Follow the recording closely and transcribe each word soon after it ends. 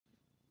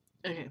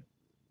Okay,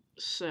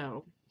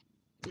 so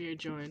we are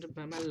joined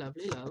by my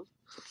lovely love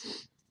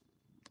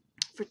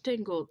for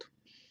Tangled.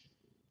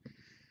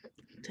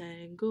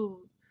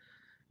 Tangled.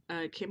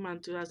 It came out in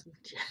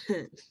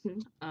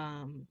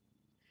 2010.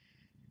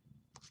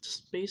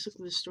 Just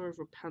basically the story of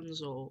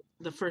Rapunzel.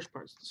 The first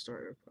part's the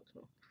story of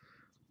Rapunzel.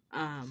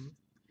 Um,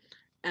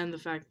 and the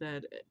fact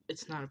that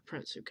it's not a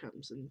prince who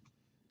comes and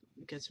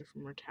gets her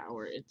from her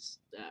tower. It's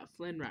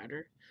Flynn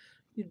Rider,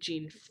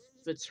 Eugene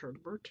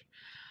Fitzherbert.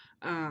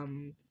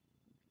 Um,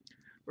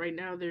 right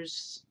now,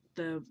 there's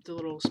the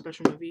little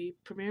special movie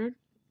premiered,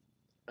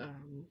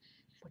 um,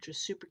 which was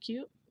super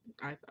cute.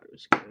 I thought it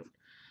was cute.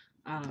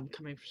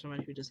 Coming from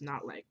someone who does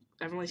not like.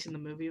 I've only seen the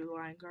movie of The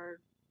Lion Guard,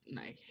 and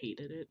I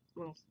hated it.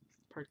 Well,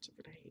 parts of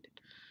it I hated.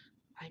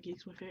 Lion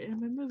Geek's my favorite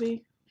anime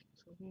movie.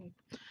 So,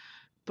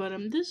 but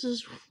this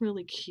is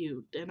really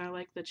cute, and I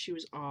like that she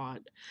was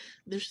odd.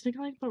 There's a thing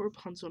I like about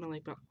Rapunzel and I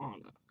like about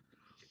Anna.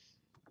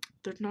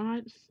 They're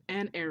not,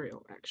 and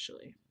Ariel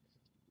actually.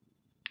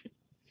 I'm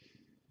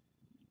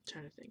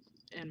trying to think,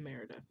 and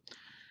Merida.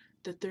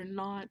 That they're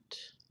not.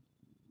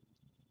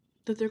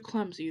 That they're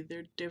clumsy.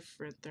 They're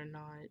different. They're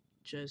not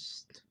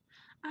just.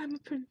 I'm a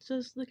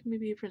princess. Look at me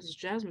be a princess.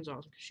 Jasmine's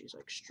awesome because she's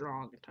like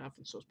strong and tough,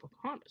 and so is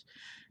Pocahontas.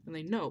 And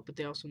they know, but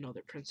they also know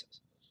they're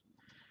princesses.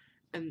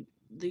 And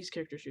these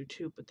characters do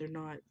too, but they're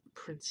not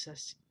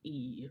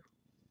princess-y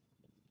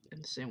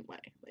in the same way.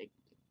 Like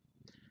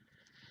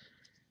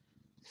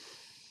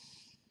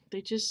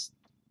they just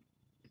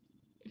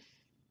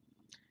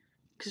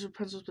because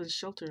Rapunzel's been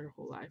sheltered her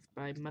whole life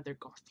by Mother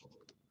Gothel,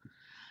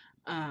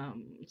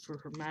 for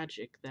her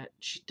magic that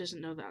she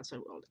doesn't know the outside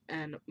world.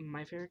 And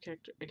my favorite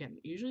character, again,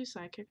 usually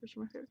side characters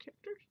are my favorite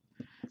characters,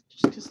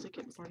 just because they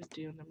get more to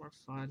do and they're more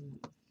fun.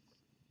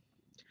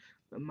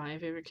 But my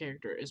favorite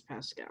character is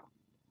Pascal.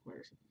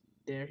 Where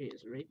there he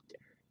is, right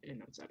there,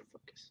 and it's out of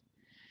focus.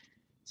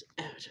 It's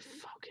out of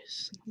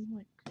focus. I'm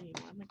like green.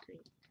 Why am I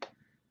green?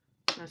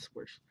 That's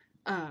worse.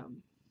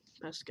 Um,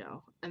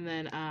 Pascal, and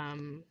then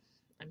I'm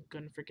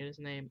gonna forget his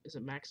name. Is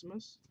it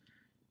Maximus?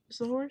 Is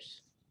the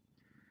horse?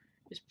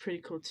 It's pretty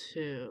cool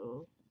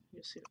too.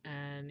 You'll see if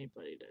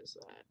anybody does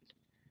that.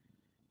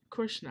 Of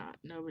course not.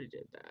 Nobody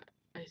did that.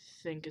 I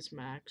think it's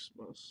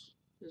Maximus.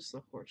 Is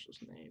the horse's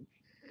name?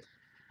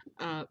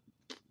 Uh,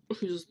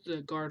 who's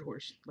the guard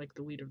horse, like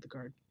the leader of the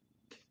guard,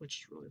 which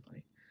is really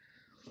funny.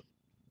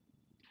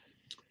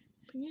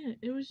 But yeah,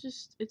 it was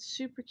just it's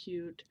super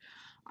cute.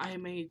 I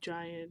am a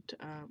giant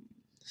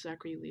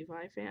Zachary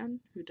Levi fan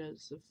who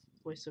does the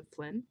voice of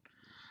Flynn.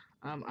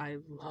 I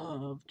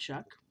love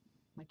Chuck,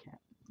 my cat,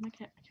 my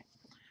cat, my cat.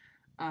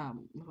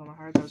 With all my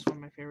heart, that was one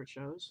of my favorite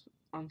shows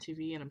on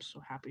TV, and I'm so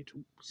happy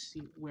to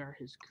see where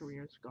his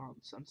career's gone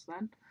since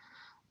then.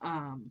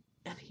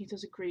 And he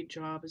does a great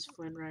job as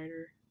Flynn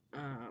Rider,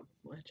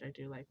 which I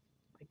do like.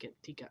 I get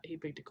he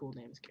picked a cool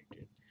name as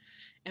character.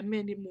 And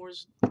Mandy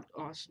Moore's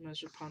awesome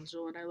as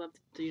Rapunzel, and I love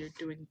that they're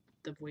doing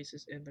the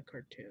voices in the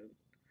cartoon.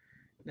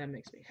 That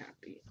makes me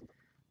happy.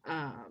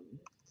 Um,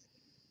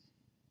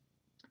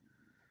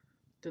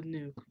 the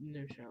new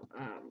show.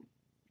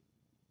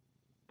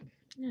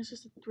 Yeah, it's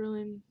just a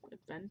thrilling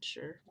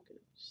adventure. I'm gonna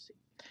see.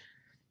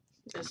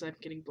 As I'm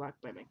getting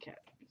blocked by my cat.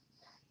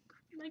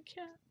 My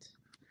cat.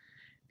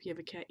 If you have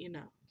a cat, you know.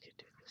 Okay,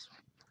 do this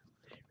one.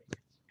 There we go.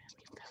 And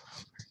we fell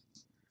over.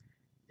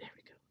 There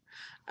we go.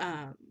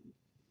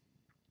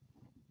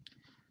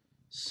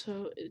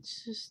 So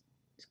it's just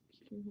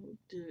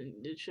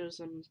it shows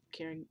them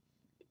caring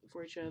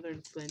for each other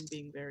and Flynn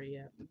being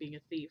being a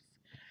thief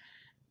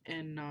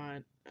and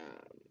not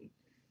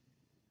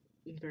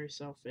very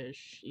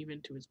selfish,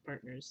 even to his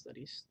partners that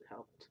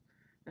helped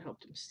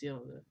him steal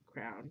the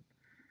crown.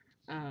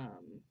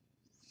 Um,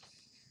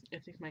 I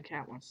think my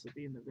cat wants to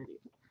be in the video,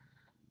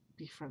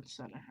 be front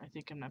center. I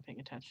think I'm not paying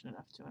attention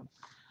enough to him.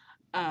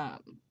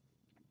 Um,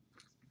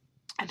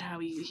 and how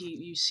he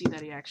you see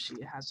that he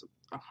actually has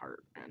a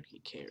heart and he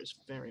cares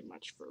very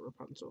much for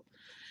Rapunzel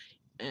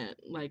and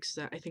likes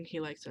that. I think he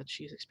likes that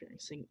she's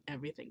experiencing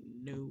everything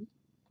new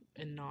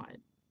and not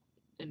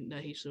and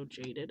that he's so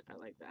jaded. I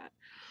like that.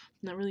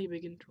 Not really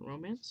big into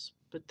romance,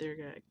 but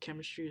their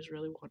chemistry is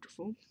really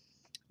wonderful.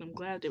 I'm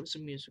glad it was a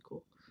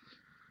musical.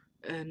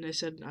 And I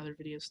said in other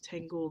videos,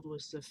 Tangled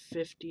was the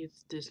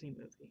 50th Disney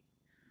movie,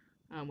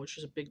 which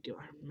was a big deal.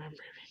 I remember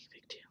it being a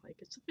big deal. Like,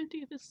 it's the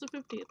 50th, it's the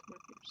 50th. My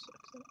favorite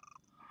sucks.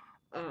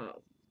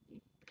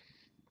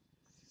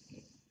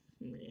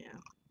 Yeah.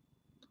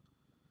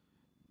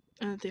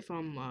 And they fell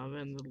in love,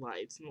 and the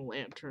lights and the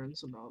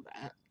lanterns and all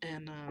that.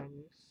 And,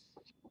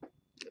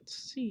 let's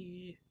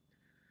see.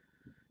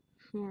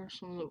 Who are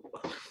some of the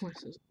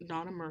voices?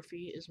 Donna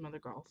Murphy is Mother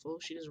Gothel.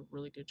 She does a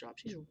really good job.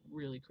 She's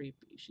really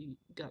creepy. She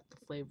got the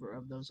flavor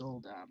of those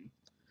old,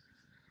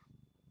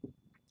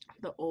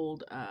 the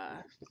old,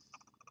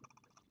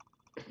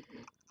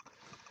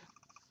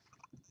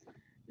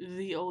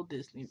 the old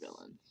Disney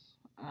villains.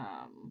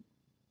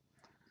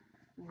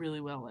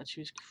 Really well. That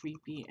she was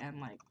creepy and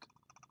like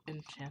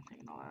enchanting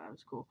and all that. That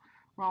was cool.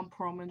 Ron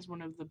Perlman's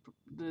one of the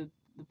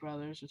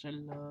brothers, which I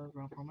love.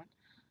 Ron Perlman.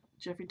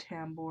 Jeffrey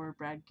Tambor,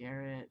 Brad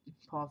Garrett,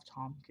 Paul F.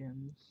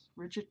 Tompkins,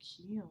 Richard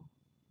Keel.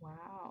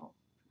 Wow.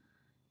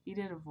 He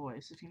did a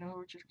voice. If you know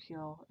who Richard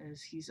Keel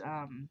is, he's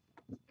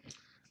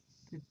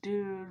the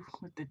dude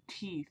with the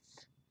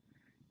teeth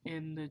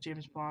in the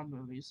James Bond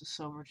movies, the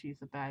silver teeth,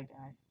 the bad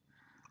guy.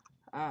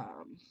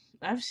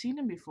 I've seen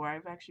him before.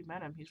 I've actually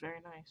met him. He's very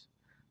nice.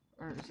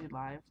 Or is he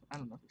alive? I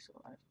don't know if he's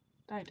still alive.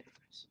 I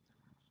digress.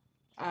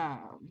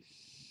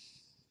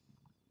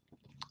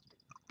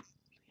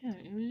 Yeah,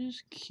 it was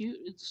just cute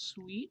and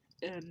sweet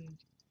and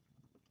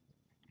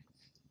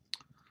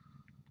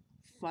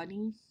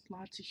funny.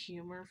 Lots of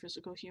humor,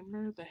 physical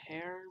humor. The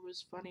hair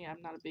was funny.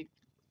 I'm not a big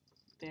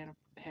fan of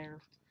hair,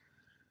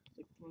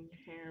 like long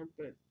hair,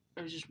 but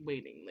I was just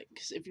waiting, like,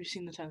 cause if you've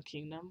seen the 10th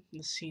Kingdom,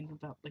 the scene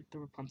about like the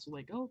Rapunzel,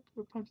 like, oh,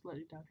 Rapunzel let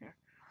you down here,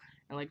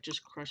 and like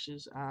just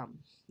crushes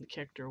the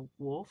character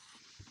Wolf,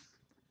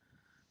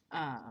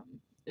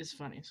 is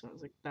funny. So I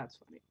was like, that's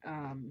funny.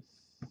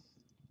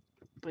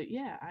 But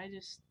yeah, I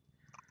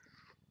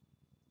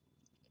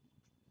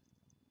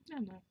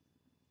don't know.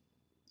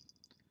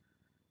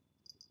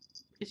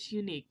 It's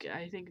unique.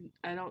 I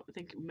don't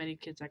think many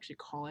kids actually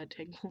call it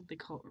Tangled. They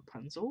call it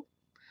Rapunzel.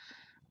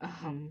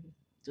 Um,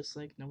 just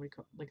like nobody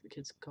like the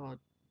kids call it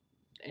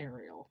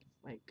Ariel,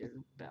 like or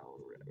Belle,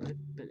 or whatever.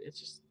 But it's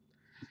just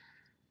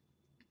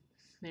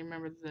they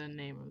remember the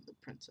name of the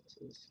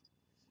princesses.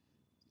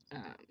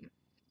 Um,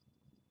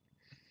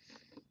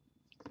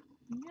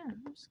 yeah,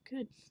 it was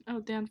good. Oh,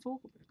 Dan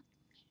Fogelberg,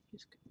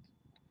 he's good.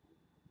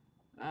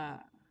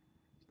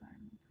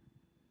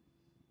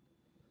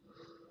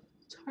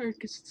 It's hard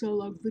because it's a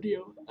long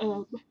video.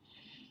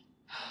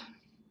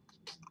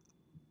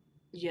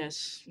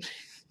 Yes,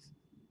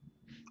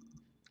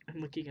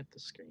 I'm looking at the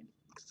screen,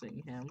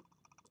 seeing him.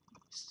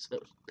 So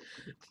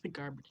the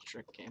garbage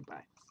truck came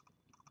by.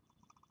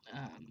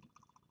 Um,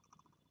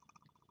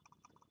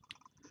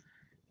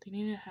 they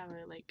need to have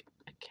a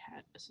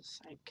cat as a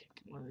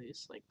sidekick in one of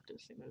these like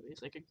Disney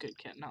movies, like a good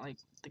cat, not like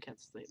the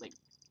cats they like,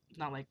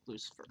 not like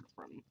Lucifer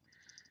from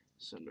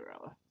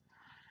Cinderella.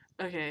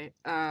 Okay,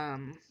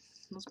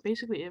 that's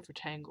basically it for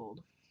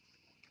Tangled.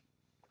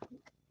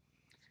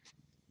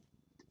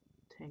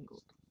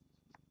 Tangled.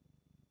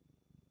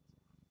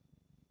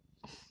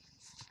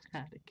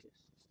 Atticus.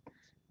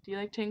 Do you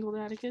like Tangled,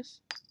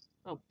 Atticus?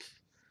 Oh,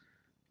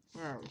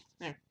 where are we?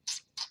 There.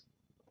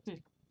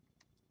 Hmm.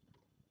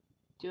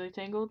 Do you like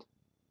Tangled?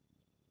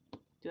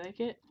 Do you like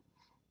it?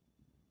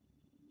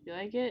 You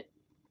like it?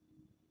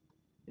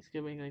 It's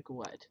giving like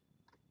what?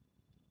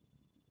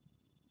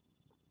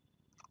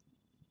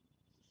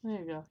 There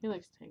you go. He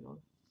likes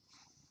Tangled.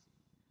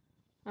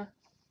 Huh.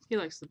 He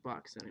likes the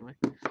box anyway.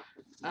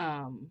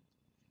 Yeah,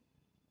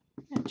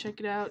 check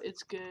it out.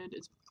 It's good.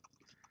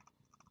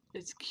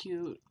 It's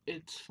cute.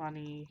 It's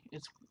funny.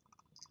 It's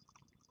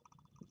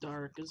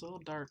dark. It's a little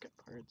dark at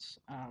parts.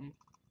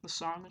 The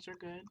songs are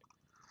good.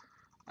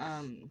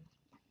 I'm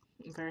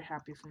very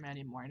happy for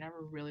Maddie Moore. I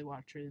never really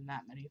watched her in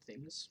that many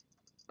things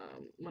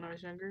when I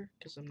was younger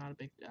because I'm not a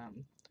big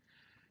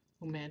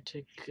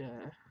romantic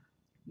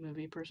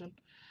movie person.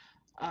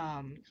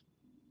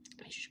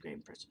 She's great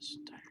in Princess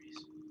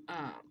Diaries.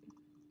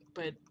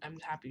 But I'm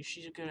happy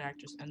she's a good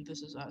actress, and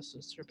This Is Us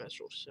is her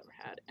best role she's ever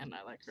had, and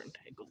I like her in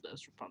Tangled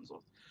as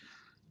Rapunzel.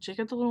 Check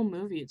out the little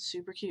movie; it's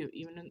super cute.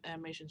 Even in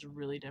animation's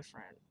really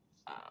different.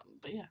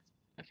 But yeah,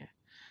 okay.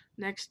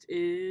 Next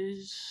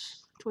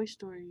is Toy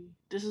Story.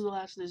 This is the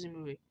last Disney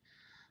movie.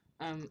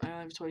 I only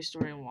have Toy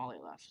Story and WALL-E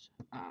left.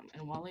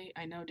 And WALL-E,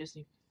 I know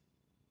Disney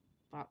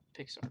bought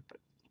Pixar, but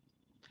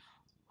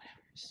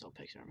whatever, it's still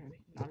a Pixar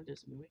movie, not a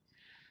Disney movie.